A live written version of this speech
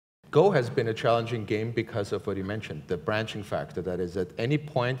Go has been a challenging game because of what you mentioned, the branching factor. That is, at any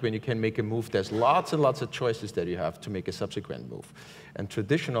point when you can make a move, there's lots and lots of choices that you have to make a subsequent move. And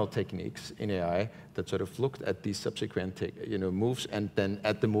traditional techniques in AI that sort of looked at these subsequent moves and then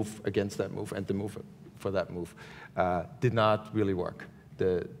at the move against that move and the move for that move did not really work.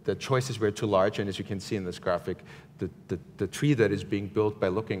 The choices were too large, and as you can see in this graphic, the tree that is being built by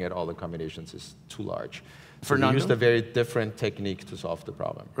looking at all the combinations is too large. So we used a very different technique to solve the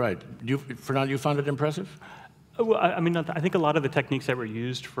problem. Right. Fernando, you found it impressive? Well, I mean, I think a lot of the techniques that were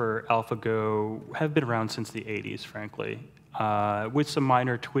used for AlphaGo have been around since the 80s, frankly, with some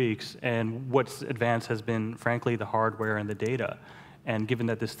minor tweaks. And what's advanced has been, frankly, the hardware and the data. And given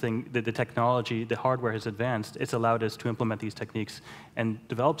that the technology, the hardware has advanced, it's allowed us to implement these techniques and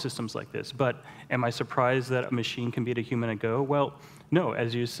develop systems like this. But am I surprised that a machine can beat a human at Go? Well, no.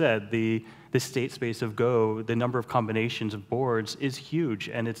 As you said, the state space of Go, the number of combinations of boards is huge,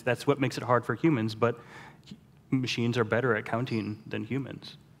 and that's what makes it hard for humans. But machines are better at counting than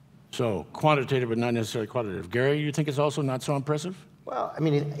humans. So quantitative, but not necessarily qualitative. Gary, you think it's also not so impressive? Well, I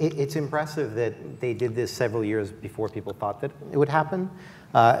mean, it's impressive that they did this several years before people thought that it would happen.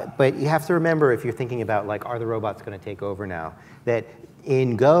 But you have to remember, if you're thinking about, like, are the robots going to take over now, that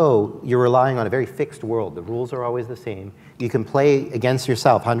in Go, you're relying on a very fixed world. The rules are always the same. You can play against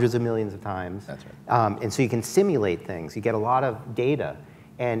yourself hundreds of millions of times. That's right. And so you can simulate things. You get a lot of data.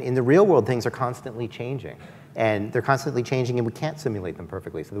 And in the real world, things are constantly changing. And they're constantly changing, and we can't simulate them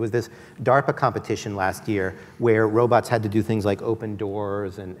perfectly. So there was this DARPA competition last year where robots had to do things like open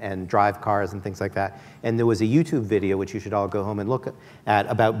doors and drive cars and things like that. And there was a YouTube video, which you should all go home and look at,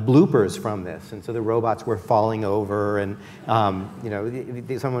 about bloopers from this. And so the robots were falling over, and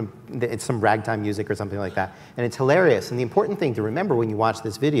it's some ragtime music or something like that. And it's hilarious. And the important thing to remember when you watch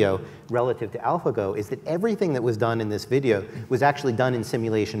this video relative to AlphaGo is that everything that was done in this video was actually done in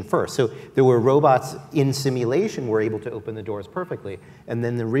simulation first. So there were robots in simulation were able to open the doors perfectly. And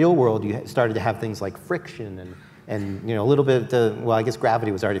then the real world, you started to have things like friction and a little bit, well, I guess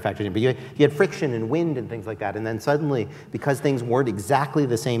gravity was already factored in, but you had friction and wind and things like that. And then suddenly, because things weren't exactly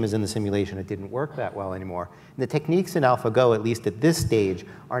the same as in the simulation, it didn't work that well anymore. And the techniques in AlphaGo, at least at this stage,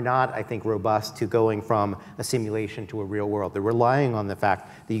 are not, I think, robust to going from a simulation to a real world. They're relying on the fact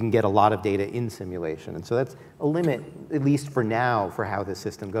that you can get a lot of data in simulation. And so that's a limit, at least for now, for how this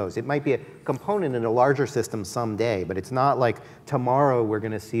system goes. It might be a component in a larger system someday, but it's not like tomorrow we're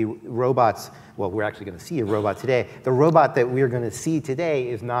going to see robots. Well, we're actually going to see a robot today. The robot that we're going to see today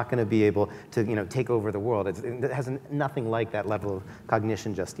is not going to be able to take over the world. It has nothing like that level of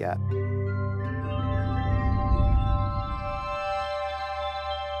cognition just yet.